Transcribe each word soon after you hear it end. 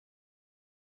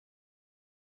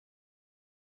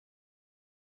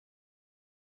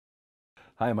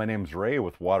Hi, my name's Ray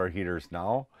with Water Heaters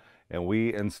Now, and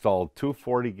we installed two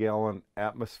 40-gallon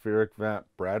atmospheric vent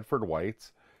Bradford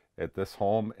Whites at this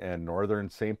home in northern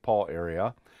St. Paul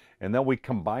area, and then we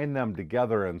combine them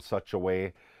together in such a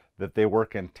way that they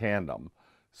work in tandem.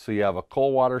 So you have a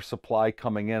cold water supply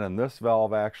coming in, and this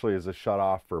valve actually is a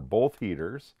shutoff for both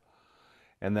heaters,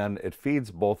 and then it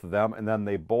feeds both of them, and then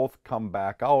they both come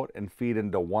back out and feed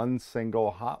into one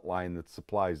single hot line that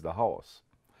supplies the house.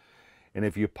 And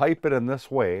if you pipe it in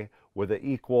this way with an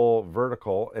equal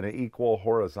vertical and an equal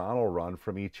horizontal run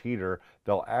from each heater,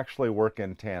 they'll actually work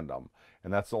in tandem.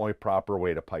 And that's the only proper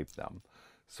way to pipe them.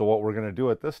 So what we're going to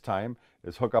do at this time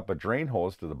is hook up a drain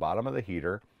hose to the bottom of the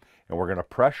heater, and we're going to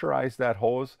pressurize that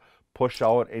hose, push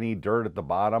out any dirt at the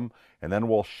bottom, and then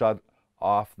we'll shut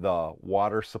off the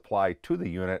water supply to the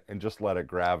unit and just let it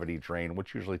gravity drain,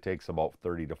 which usually takes about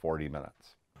 30 to 40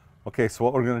 minutes. Okay, so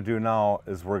what we're going to do now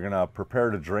is we're going to prepare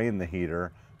to drain the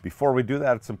heater. Before we do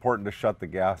that, it's important to shut the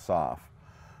gas off.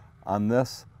 On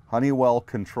this Honeywell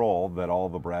control that all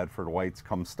the Bradford Whites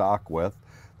come stock with,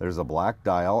 there's a black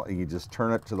dial, and you just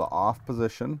turn it to the off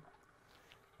position,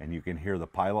 and you can hear the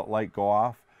pilot light go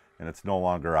off, and it's no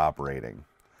longer operating.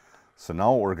 So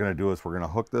now what we're going to do is we're going to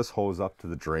hook this hose up to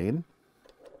the drain,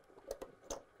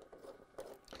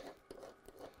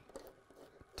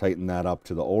 tighten that up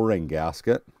to the O-ring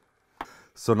gasket.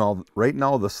 So now, right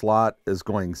now the slot is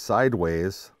going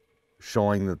sideways,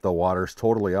 showing that the water's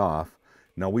totally off.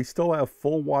 Now we still have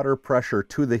full water pressure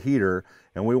to the heater,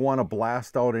 and we want to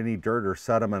blast out any dirt or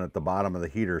sediment at the bottom of the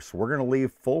heater. So we're going to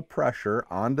leave full pressure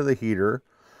onto the heater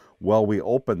while we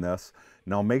open this.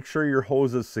 Now make sure your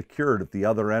hose is secured at the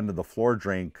other end of the floor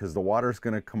drain, because the water's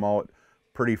going to come out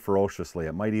pretty ferociously.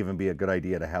 It might even be a good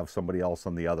idea to have somebody else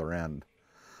on the other end.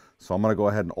 So I'm going to go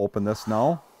ahead and open this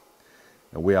now.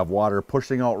 And we have water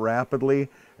pushing out rapidly,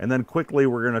 and then quickly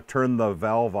we're going to turn the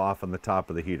valve off on the top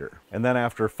of the heater. And then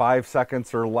after 5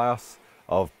 seconds or less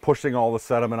of pushing all the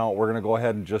sediment out, we're going to go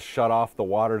ahead and just shut off the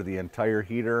water to the entire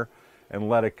heater and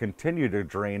let it continue to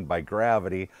drain by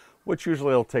gravity, which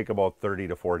usually will take about 30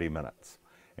 to 40 minutes.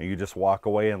 And you just walk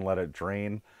away and let it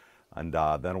drain, and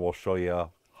then we'll show you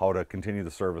how to continue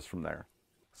the service from there.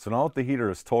 So now that the heater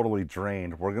is totally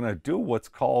drained, we're going to do what's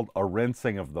called a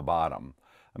rinsing of the bottom.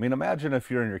 I mean, imagine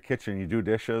if you're in your kitchen, you do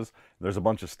dishes, there's a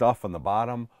bunch of stuff on the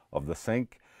bottom of the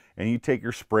sink, and you take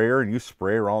your sprayer and you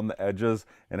spray around the edges,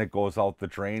 and it goes out the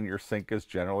drain. Your sink is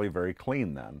generally very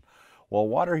clean then. Well,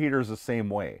 water heater is the same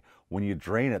way. When you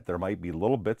drain it, there might be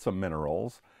little bits of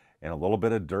minerals and a little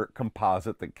bit of dirt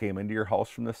composite that came into your house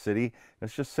from the city.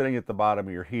 It's just sitting at the bottom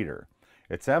of your heater.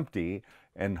 It's empty,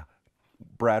 and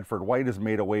Bradford White has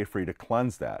made a way for you to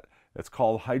cleanse that. It's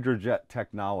called hydrojet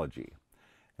technology.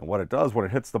 And what it does, when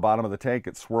it hits the bottom of the tank,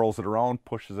 it swirls it around,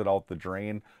 pushes it out the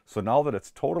drain. So now that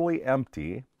it's totally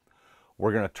empty,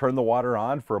 we're going to turn the water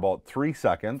on for about 3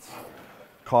 seconds,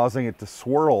 causing it to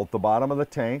swirl at the bottom of the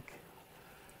tank.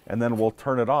 And then we'll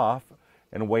turn it off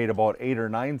and wait about 8 or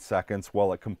 9 seconds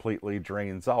while it completely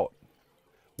drains out.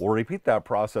 We'll repeat that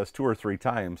process 2 or 3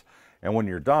 times. And when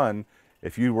you're done,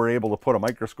 if you were able to put a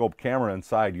microscope camera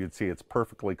inside, you'd see it's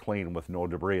perfectly clean with no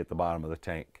debris at the bottom of the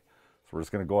tank. So we're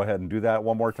just going to go ahead and do that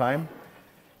one more time.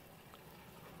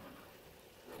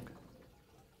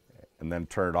 And then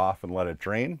turn it off and let it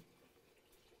drain.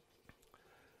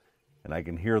 And I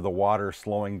can hear the water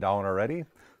slowing down already.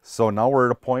 So now we're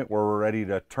at a point where we're ready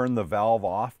to turn the valve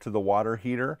off to the water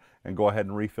heater and go ahead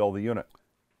and refill the unit.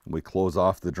 We close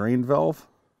off the drain valve,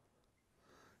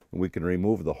 and we can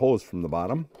remove the hose from the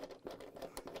bottom.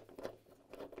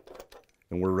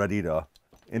 And we're ready to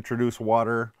introduce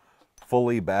water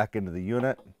fully back into the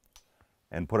unit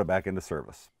and put it back into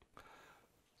service.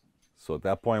 So at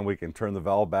that point, we can turn the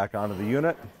valve back onto the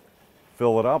unit,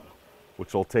 fill it up,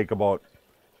 which will take about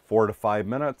 4 to 5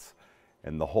 minutes,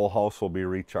 and the whole house will be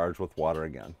recharged with water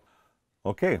again.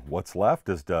 Okay, what's left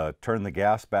is to turn the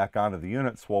gas back onto the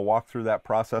unit, so we'll walk through that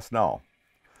process now.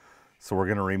 So we're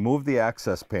going to remove the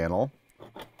access panel.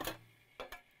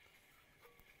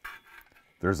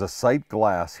 There's a sight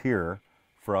glass here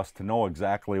for us to know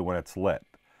exactly when it's lit.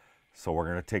 So we're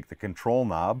going to take the control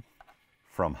knob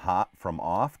from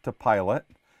off to pilot.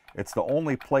 It's the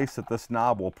only place that this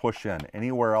knob will push in.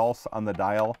 Anywhere else on the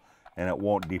dial and it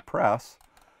won't depress,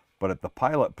 but at the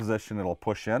pilot position it'll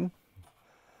push in.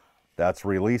 That's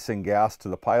releasing gas to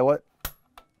the pilot.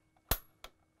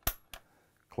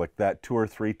 Click that 2 or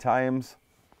 3 times,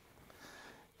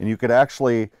 and you could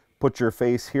actually put your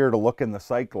face here to look in the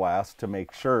sight glass to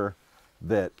make sure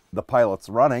that the pilot's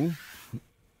running.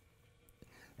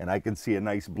 And I can see a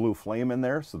nice blue flame in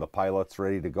there, so the pilot's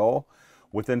ready to go.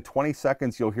 Within 20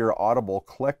 seconds, you'll hear an audible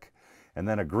click, and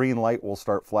then a green light will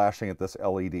start flashing at this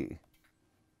LED.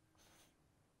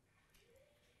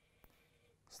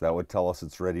 So that would tell us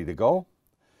it's ready to go.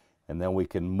 And then we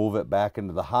can move it back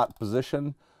into the hot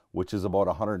position, which is about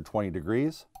 120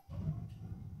 degrees.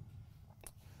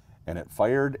 And it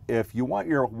fired. If you want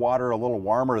your water a little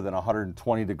warmer than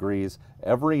 120 degrees,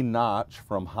 every notch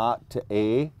from hot to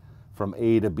A, from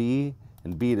A to B,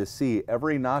 and B to C,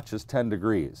 every notch is 10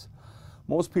 degrees.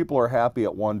 Most people are happy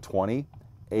at 120.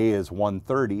 A is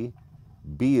 130,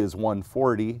 B is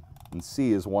 140, and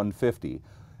C is 150.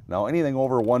 Now anything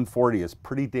over 140 is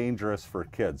pretty dangerous for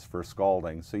kids, for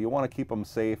scalding, so you want to keep them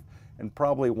safe, and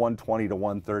probably 120 to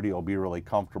 130 will be really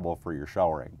comfortable for your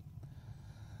showering.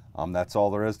 That's all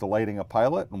there is to lighting a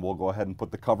Pilot, and we'll go ahead and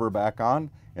put the cover back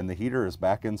on, and the heater is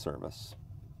back in service.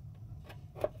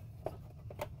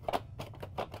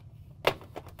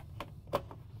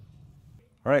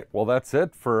 All right, well that's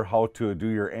it for how to do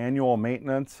your annual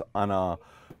maintenance on a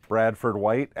Bradford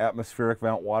White atmospheric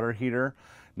vent water heater.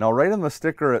 Now right on the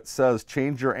sticker it says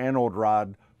change your anode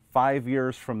rod 5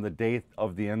 years from the date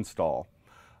of the install.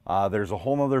 There's a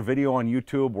whole nother video on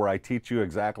YouTube where I teach you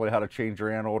exactly how to change your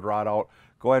anode rod out.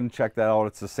 Go ahead and check that out.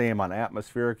 It's the same on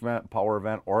atmospheric vent, power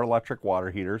vent, or electric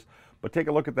water heaters. But take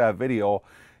a look at that video,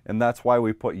 and that's why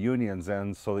we put unions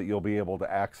in, so that you'll be able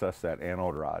to access that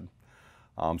anode rod.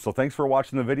 So thanks for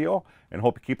watching the video, and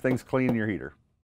hope you keep things clean in your heater.